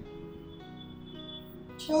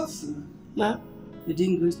 Chelsea. Ma? You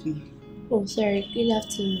didn't greet me. Oh, sorry. Good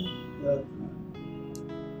afternoon.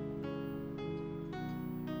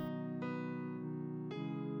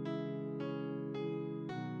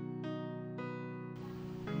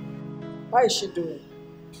 How is she doing?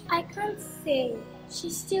 I can't say.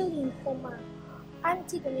 She's still in coma.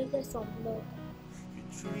 Auntie donated some blood. You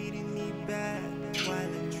treated me bad while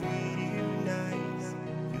I treated you nice.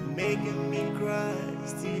 You making me cry,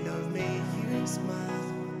 still I make you smile.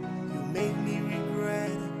 You make me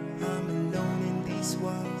regret I'm alone in this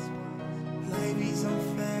world. Life is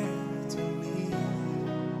unfair to me.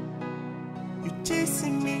 You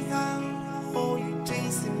chasing me out, oh you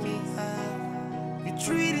chasing me out. You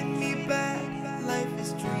treated me bad, life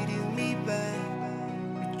is treating me bad.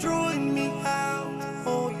 You throwing me out,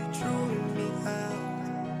 oh you throwing me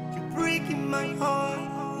out. You breaking my heart,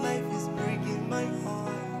 life is breaking my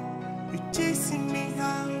heart. You chasing me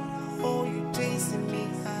out, oh you chasing me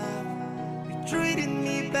out. You treating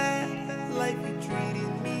me bad, life you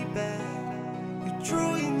treating me bad. You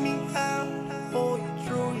throwing me out, oh you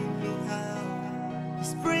throwing me out.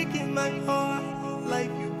 It's breaking my heart,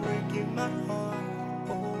 life you breaking my heart.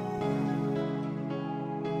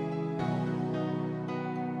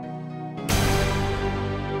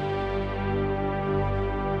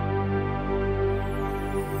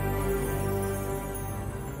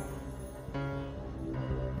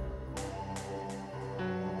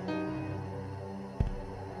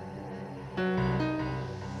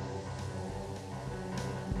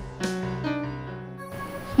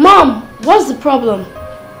 Mom, what's the problem?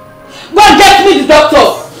 Go and get me the doctor!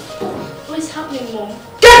 What is happening, Mom?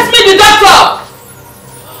 Get me the doctor!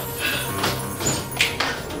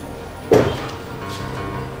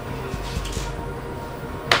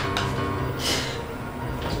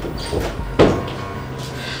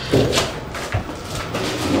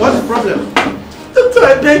 What's the problem? Doctor,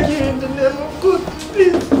 I beg you in the name of God,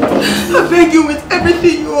 please. I beg you with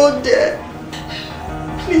everything you hold there.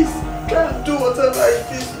 Please, try and do whatever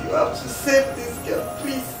it is you have to save this girl,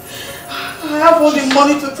 please. I have all the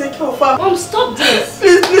money to take care of her. Mom, stop this.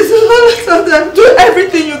 Please, please, do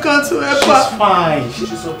everything you can to help her. She's fine.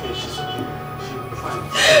 She's okay. She's okay. She'll be fine.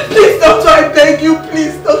 Please, doctor, I beg you,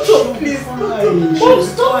 please, doctor, please. Mom,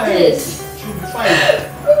 stop this. She'll be fine.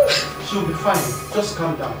 She'll be fine. Just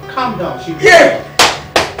calm down. Calm down. She'll be fine.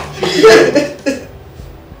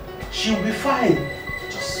 She'll be fine.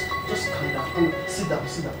 Just calm down. Sit down.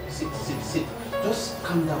 Sit. Just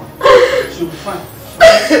calm down. She'll be fine.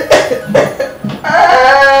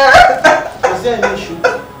 Is there any issue?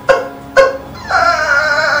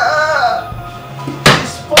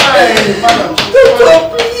 She's fine, madam. Doctor,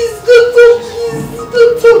 please,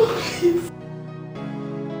 doctor, please.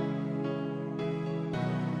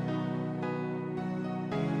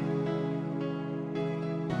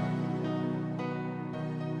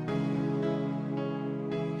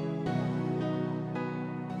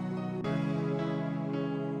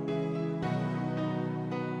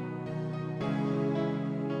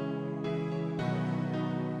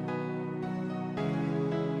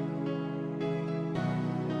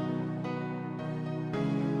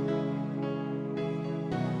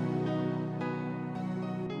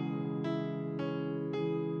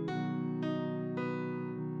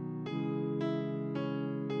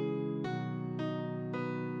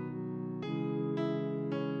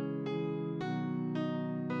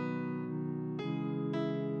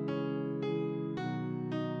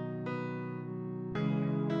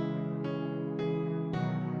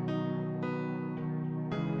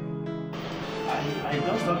 I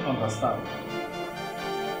just don't understand.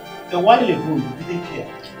 A while ago, you didn't care.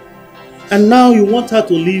 And now you want her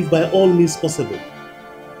to leave by all means possible.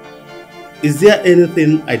 Is there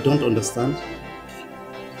anything I don't understand?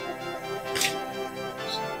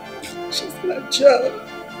 She's my child.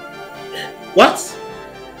 What?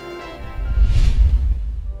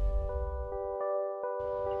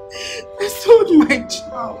 I sold my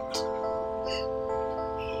child.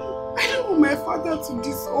 I don't want my father to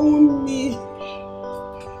disown me.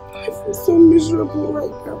 I feel so miserable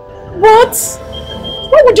right now. What?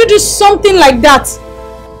 Why would you do something like that?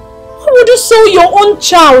 Why would you sell your own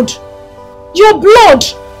child? Your blood?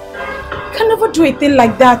 You can never do a thing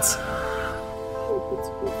like that.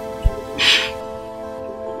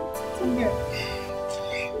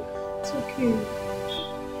 It's okay.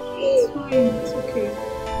 It's fine. It's okay.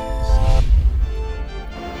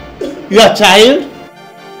 You are a child?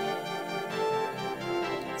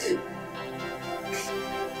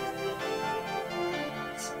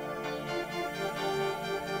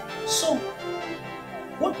 So,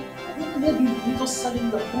 what made you into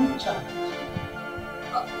selling your own child?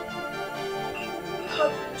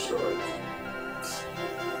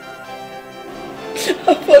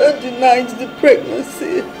 My father denied the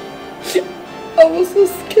pregnancy. I was so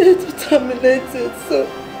scared to terminate it, so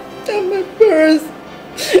and my parents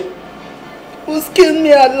would skin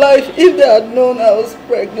me alive if they had known I was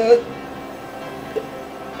pregnant.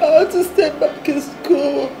 I had to stay back in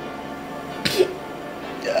school.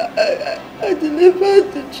 I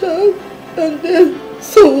delivered the child and then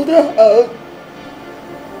sold her out.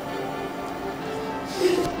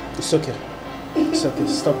 It's okay. It's okay.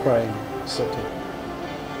 Stop crying. It's okay.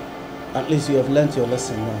 At least you have learned your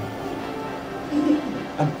lesson now.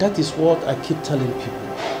 And that is what I keep telling people.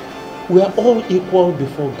 We are all equal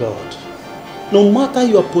before God. No matter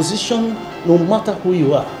your position, no matter who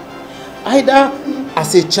you are. Either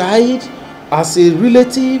as a child, as a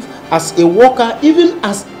relative, as a worker, even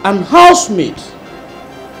as an housemaid.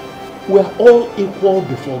 We are all equal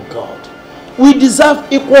before God. We deserve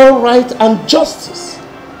equal right and justice.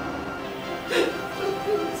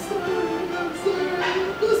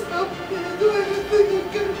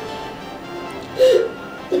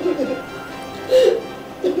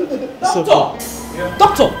 Doctor! Yeah.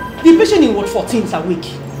 Doctor! The patient in Ward 14 is awake.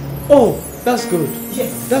 Oh, that's good.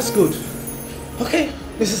 Yes. That's good. Okay,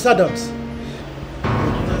 Mrs. Adams.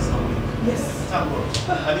 Yes. Thank God.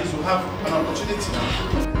 At least you have an opportunity now.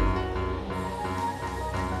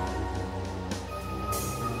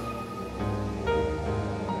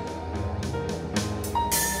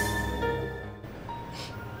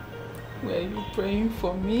 Were you praying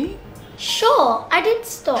for me? Sure, I didn't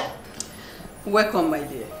stop. Welcome, my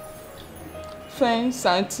dear. Thanks,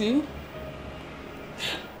 Auntie.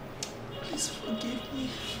 Please forgive me.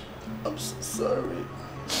 I'm so sorry.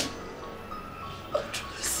 I'm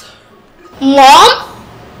truly sorry. Mom?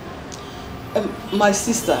 My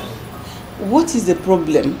sister, what is the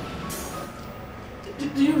problem?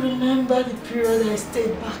 Do you remember the period I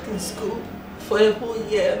stayed back in school for a whole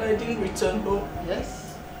year and I didn't return home?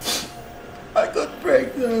 Yes. I got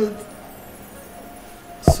pregnant.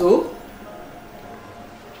 So?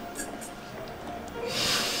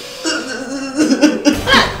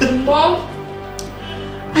 Mom?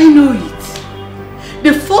 I know it.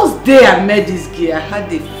 The first day I met this girl, I had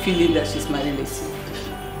the feeling that she's my relative.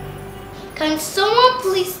 Can someone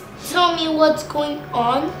please tell me what's going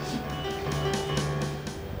on?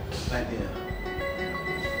 My dear,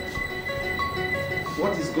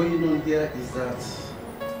 what is going on here is that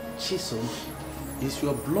Chisom is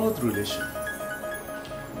your blood relation.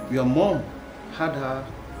 Your mom had her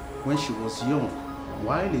when she was young,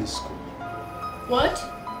 while in school. What?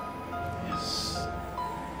 Yes.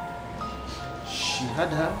 She had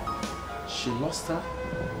her, she lost her,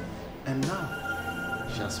 and now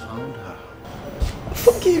she has found her.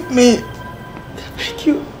 Forgive me. Thank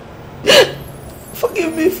you.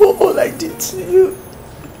 Forgive me for all I did to you.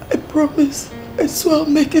 I promise. I swear I'll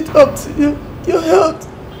make it up to you. Your health,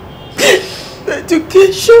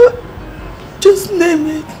 education, just name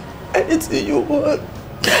it. Anything you want,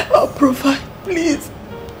 I'll provide. Please,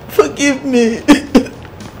 forgive me.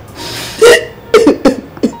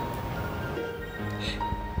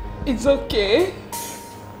 It's okay.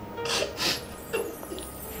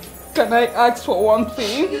 Can I ask for one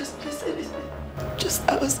thing? Yes, please. Just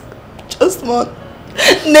ask. Just one.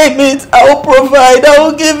 Name it. I will provide. I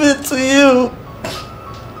will give it to you.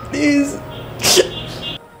 Please.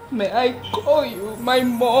 May I call you my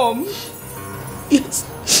mom? Yes.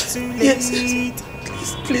 It's too late. Yes.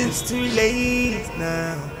 Please. It's too late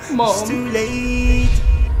now. Mom. It's too late.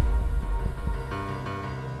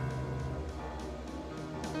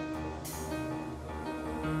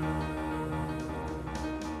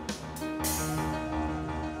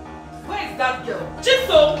 Where is that girl?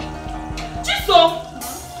 Chisom! Chisom!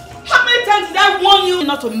 How many times did I warn you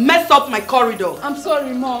not to mess up my corridor? I'm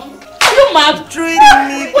sorry, Mom. Are you mad? Treating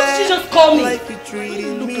me What did she just call me? like you treating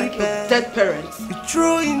You look me like your bad. dead parents. You're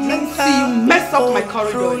throwing me Let me see you mess up my out,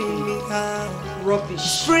 corridor throwing me again. out.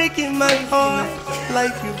 Rubbish. Breaking my heart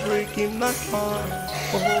like you're breaking my heart.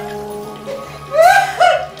 Oh.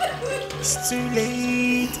 It's too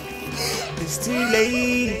late. It's too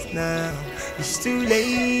late now. It's too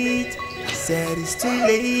late. I said it's too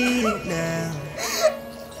late now.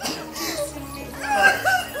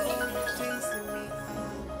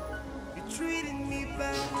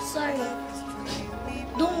 Sorry.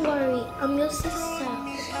 Don't worry, I'm your sister,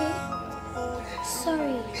 okay?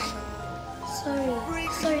 Sorry.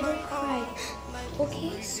 Sorry, don't cry.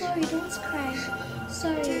 cry.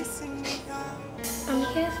 Sorry. I'm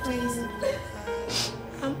here for you.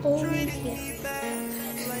 I'm always here.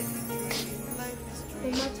 No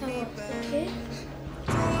matter what, okay?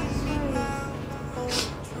 Sorry.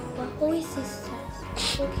 We're always sisters,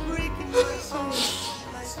 okay? Sorry.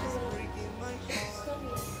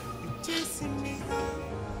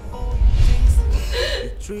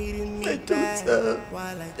 You're treating me bad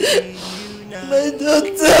while I treat you nice. My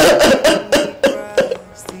doctor.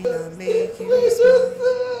 Still I make you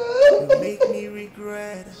smile. You make me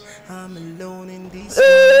regret I'm alone in this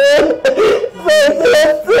world. My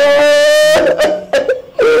doctor.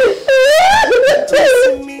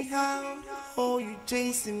 Chasing me out. Oh, you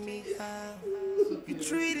chasing me out. You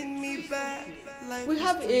treating me bad. Like we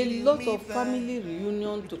have a lot of family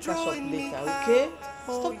reunion to catch up later, okay?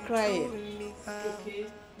 Stop crying. Okay.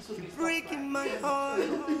 You're breaking my heart.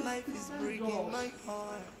 Life is breaking my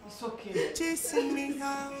heart. It's okay. Chasing me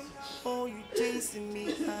out. Oh, you chasing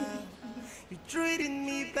me out. You're treating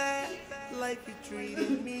me bad. Like you're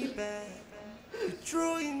treating me bad. You're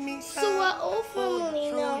throwing me out. So we're all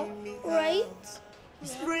family now, right?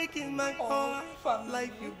 It's breaking my heart.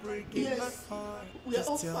 Like you're breaking my heart. We are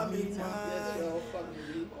all Just tell family me now. why. Yes, we are all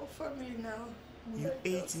family. All family now. You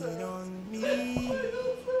hating on me.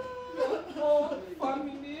 All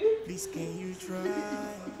family. Please can you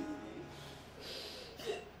try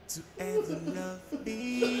to ever love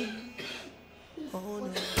me? Oh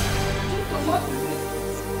no. What is it?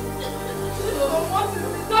 What is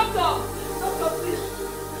it? Doctor! Doctor, please.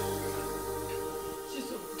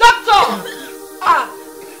 Doctor! Ah!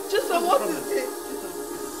 Chisom, what is it?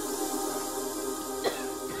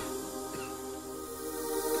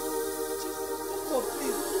 Doctor,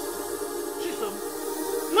 please. Chisom.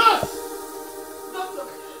 Nurse! Doctor!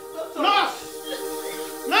 Doctor! Nurse!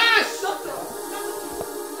 Nurse! Doctor!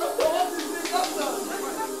 Doctor, what is it? Doctor!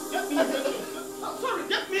 Get me injection. I'm sorry,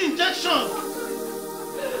 get me injection.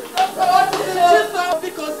 Doctor, what is it? Chisom,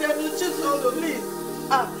 because they are the Chisom, please.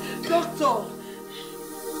 Ah, doctor!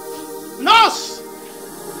 Nurse!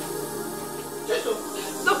 Chisom!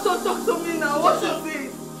 Doctor, talk to me now. What is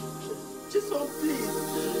it? Chisom, please.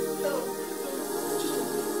 Help.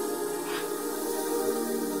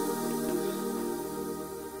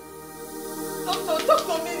 Doctor, talk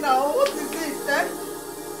to me now. What is it, eh?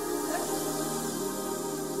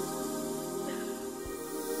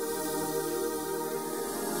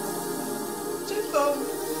 Chisom.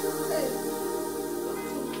 Hey.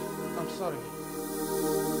 I'm sorry.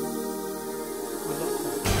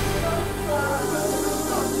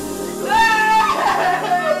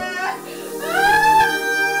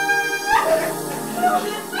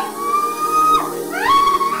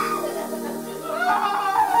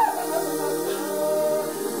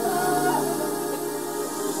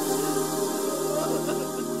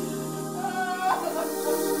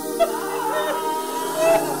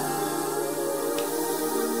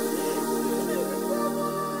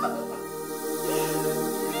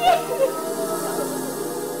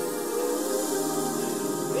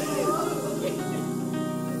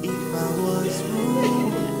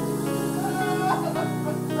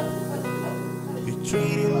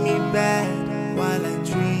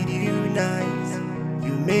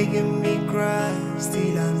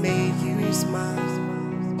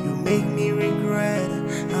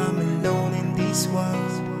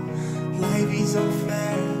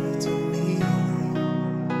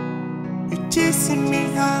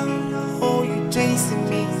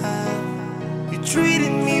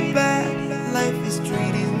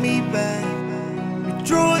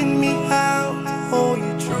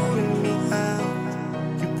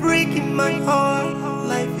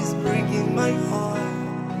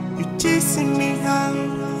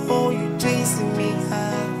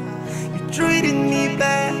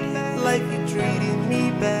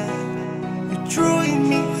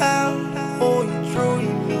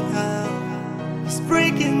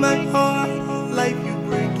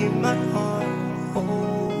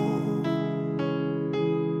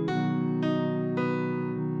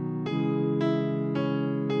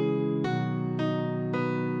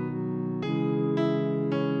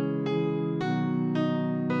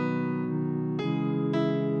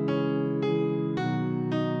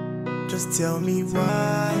 Just tell me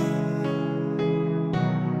why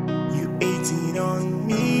you hating on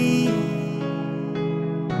me.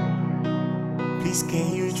 Please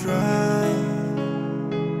can you try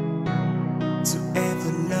to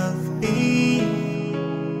ever love me?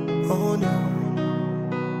 Oh no,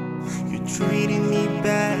 you're treating me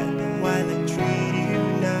bad while I treat you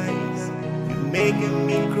nice. You're making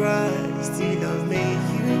me cry, still I make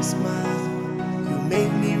you smile. You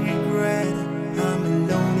make me regret I'm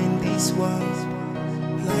alone in this world.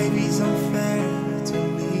 life is unfair to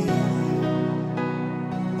me.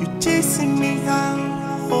 You're chasing me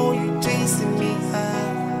out, oh, you're chasing me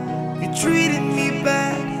out. You're treating me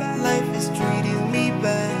bad, life is treating me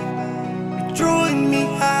bad. You're throwing me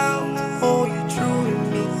out, oh, you're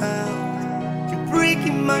throwing me out. You're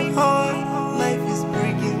breaking my heart, life is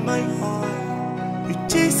breaking my heart. You're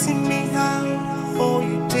chasing me out, oh,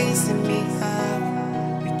 you're chasing me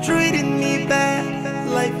out. You're treating me bad,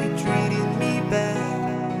 life is treating me bad.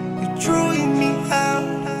 You're throwing me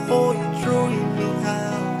out, oh, you're throwing me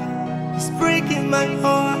out. It's breaking my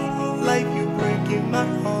heart, life you breaking my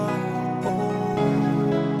heart.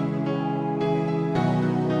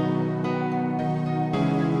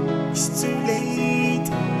 It's too late,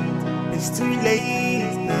 it's too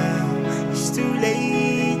late now. It's too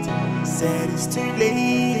late, said it's too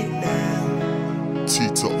late now.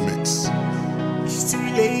 T-Top Mix. It's too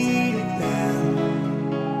late now.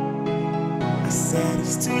 I said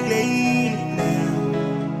it's too late.